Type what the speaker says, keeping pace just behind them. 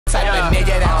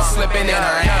slipping in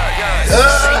her ass.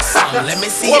 Shake some, let me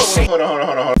see it shake. Hold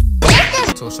on.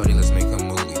 Told shorty, let's make a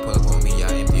movie. Pull up on me, I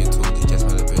empty a toolie. Just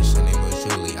met a bitch, her name was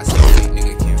Julie. I said, fake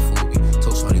nigga can't fool me.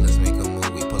 Told shorty, let's make a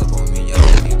movie. Pull up on me, I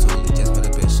empty a toolie. Just met a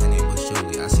bitch, her name was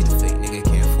Julie. I see the fake nigga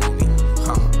can't fool me.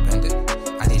 Bend it.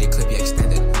 I need a clip, you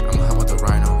extended. I'ma have with the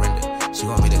ride on render. She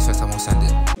want me to accept, I won't send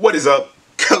it. What is up,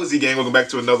 Cozy Gang? Welcome back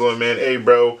to another one, man. Hey,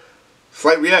 bro.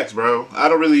 Flight reacts, bro. I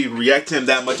don't really react to him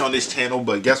that much on this channel,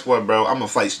 but guess what, bro? I'm a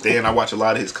Flight stan. I watch a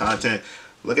lot of his content.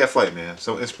 Look at Flight, man.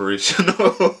 So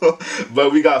inspirational.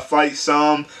 But we got Flight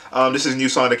Some. This is a new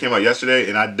song that came out yesterday,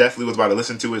 and I definitely was about to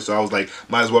listen to it, so I was like,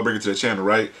 might as well bring it to the channel,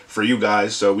 right? For you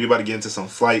guys. So we about to get into some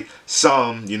Flight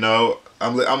Some, you know.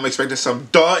 I'm expecting some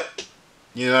dot,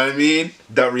 you know what I mean?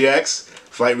 Dot reacts.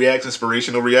 Flight reacts,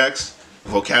 inspirational reacts.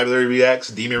 Vocabulary reacts,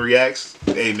 demon reacts.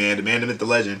 Hey man, the man, the myth, the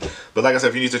legend. But like I said,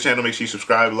 if you're new to the channel, make sure you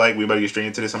subscribe, like. We about to get straight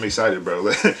into this. I'm excited, bro.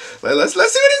 Let's see what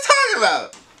he's talking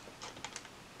about.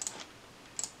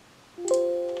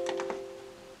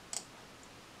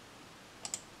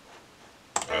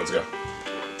 Alright, let's go.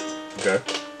 Okay,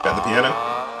 got the piano.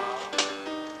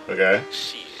 Okay.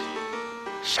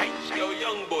 Yo,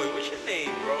 young boy, what's your name,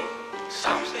 bro?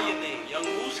 Some say your name, Young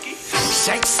Wooski.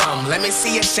 Shake some, let me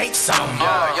see you shake some.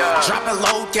 Drop it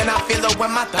low, can I feel it with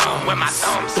my thumb?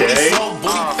 Booty slow,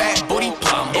 booty fat, booty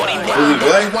plump. Booty round.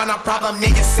 If you want a problem,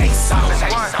 nigga, say some.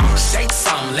 Shake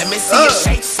some, let me see you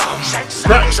shake some.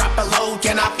 Drop it low,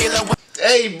 can I feel it with...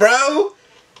 Hey, bro.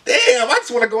 Damn, I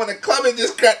just want to go in the club and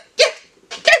just cut.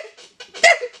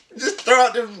 Just throw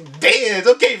out them bands.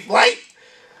 Okay, Flight.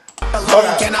 Hold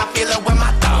on. Can I feel it with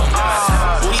my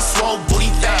thumb? Booty slow, booty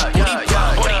fat, booty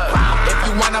plump. If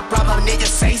you want a problem, nigga,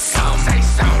 say some.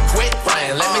 Quit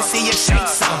frontin', let me see you shake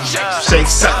some. Shake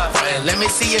some. Let me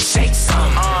see you shake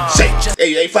some. Shake.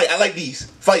 Hey, Flight, I like these.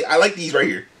 Flight, I like these right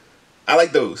here. I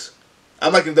like those.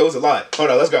 I'm liking those a lot.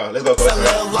 Hold on, let's go. Let's go. A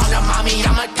little longer, mommy,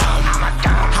 I'ma come.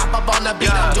 Hop up on the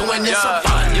beat, I'm doing this for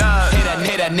fun.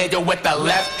 Hit a nigga with the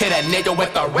left, hit a nigga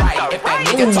with the right. If that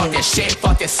nigga talking shit,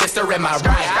 fuck his sister in my right.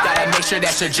 Gotta make sure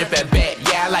that you're drippin' bit.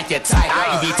 Yeah, I like it tight.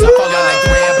 You be tough all on the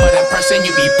gram, but in person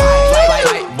you be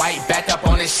pipe. White back up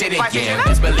on this shit again.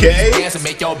 Just believe these dance and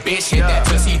make your bitch hit that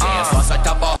pussy dance. Bust a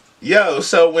couple. Yo,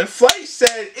 so when Flight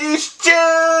said it's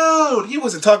June, he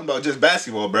wasn't talking about just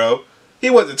basketball, bro. He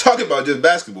wasn't talking about just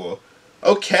basketball.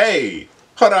 Okay,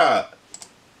 hold on.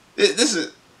 This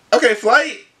is okay,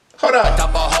 Flight. Hold on. A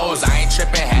couple hoes, I ain't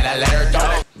tripping, had to let her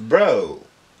go. Bro,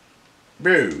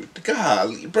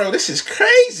 golly, bro, this is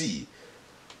crazy.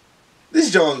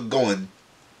 This joint going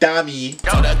dummy.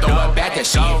 Throw it back and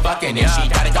she ain't fucking and she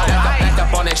gotta go back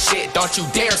up on this shit. Don't you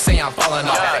dare say I'm falling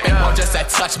off. It won't just a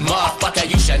touch, motherfucker.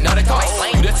 You should know the cost.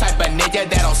 You the type of nigga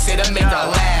that don't sit and make her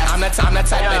laugh. I'm the type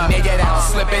of nigga that don't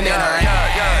slipping in her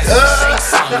ass. Shake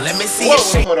something, let me see you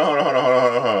shake. Hold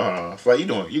on. Flight, you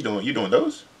doing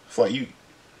those? Flight,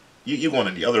 you going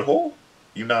in the other hole?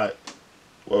 You not?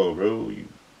 Whoa, bro.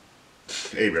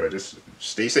 Hey, bro, just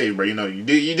stay safe, bro. You know, you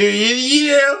do you.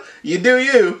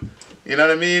 You know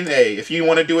what I mean? Hey, if you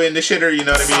want to do it in the shitter, you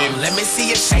know what I mean? Let me see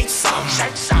you shake some.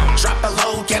 Drop it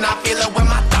low, can I feel it with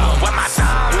my thumb?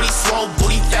 Booty slow,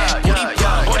 booty fat, booty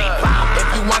plump. If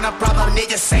you want a problem,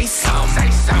 nigga, say some.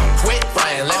 Quit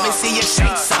frontin', let me see you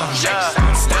shake some.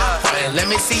 Stop frontin', let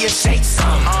me see you shake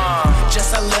some.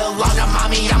 Just a little longer,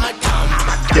 mommy, I'ma come.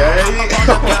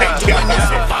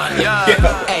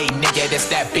 Hey, nigga, that's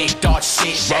that big dog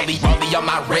shit. Rollie on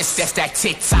my wrist, that's that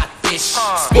TikTok bitch.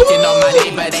 Speaking on my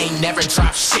name, but ain't never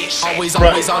drop shit. Always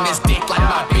on this dick like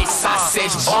my big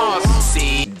sausage.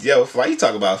 See. Yo, Flight, you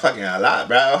talk about fucking a lot,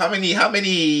 bro. How many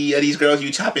of these girls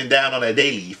you chopping down on a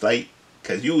daily, Flight?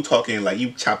 Cause you talking like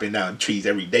you chopping down trees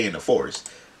every day in the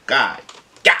forest. God.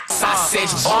 Sausage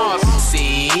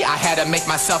see, I had to make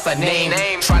myself a name.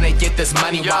 Trying to get this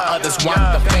money while others want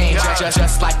the fame.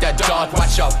 Just like the dog,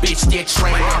 watch your bitch get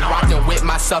trained. I'm rocking with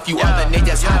myself, you other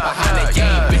niggas hide behind the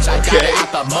game. Bitch, I got it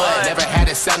out the mud, never had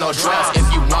to sell no drugs. If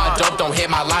you want dope, don't hit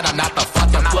my line, I'm not the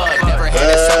fucking plug. Never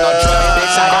had to sell no drugs,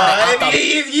 bitch, I got it out the...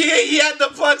 He had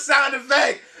the plug sound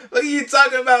effect. Look at you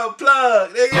talking about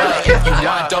plug, nigga. If you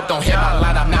want dope, don't hit my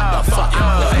line, I'm not the fucking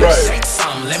plug. Shake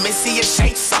some, let me see you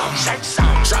shake some.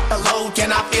 Drop it low,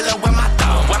 can I feel it with my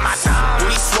thumb?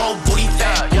 Booty slow, booty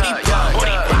fat, booty plump.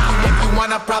 If you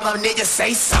want a problem, nigga,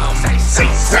 say some. Quit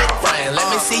frontin', let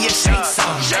me see you shake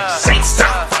some.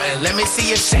 Stop frontin', let me see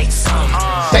you shake some.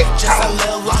 Just a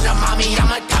little longer, mommy,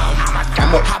 I'ma come.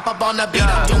 Hop up on the beat,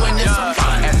 I'm doing this for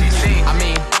fun. I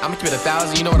mean, I'ma keep it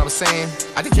 1,000, you know what I'm saying?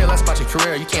 I could care less about your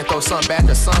career. You can't throw something back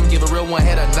or something, give a real one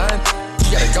head or none.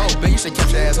 You gotta go, bitch. You should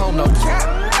keep your ass home, no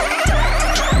cap.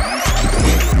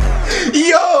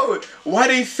 Yo, why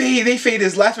they fade? They fade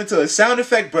his laughing to a sound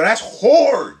effect, bro. That's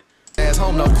hard. Ass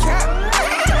home, no cap.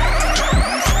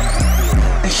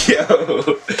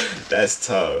 Yo, that's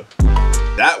tough.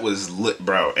 That was lit,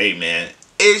 bro. Hey, man.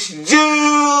 It's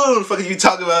June. Fuck you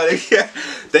talking about it?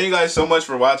 Thank you guys so much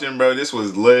for watching, bro. This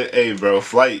was lit. Hey, bro.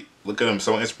 Flight. Look at him.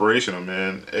 So inspirational,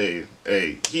 man. Hey.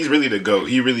 He's really the GOAT.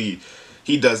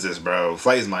 He does this, bro.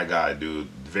 Flight is my guy, dude.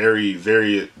 Very,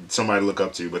 very somebody to look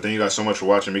up to. But thank you guys so much for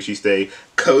watching. Make sure you stay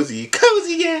cozy,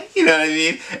 yeah. You know what I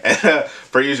mean? And,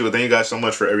 per usual, thank you guys so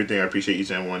much for everything. I appreciate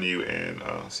each and one of you. And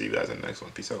see you guys in the next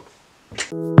one. Peace out.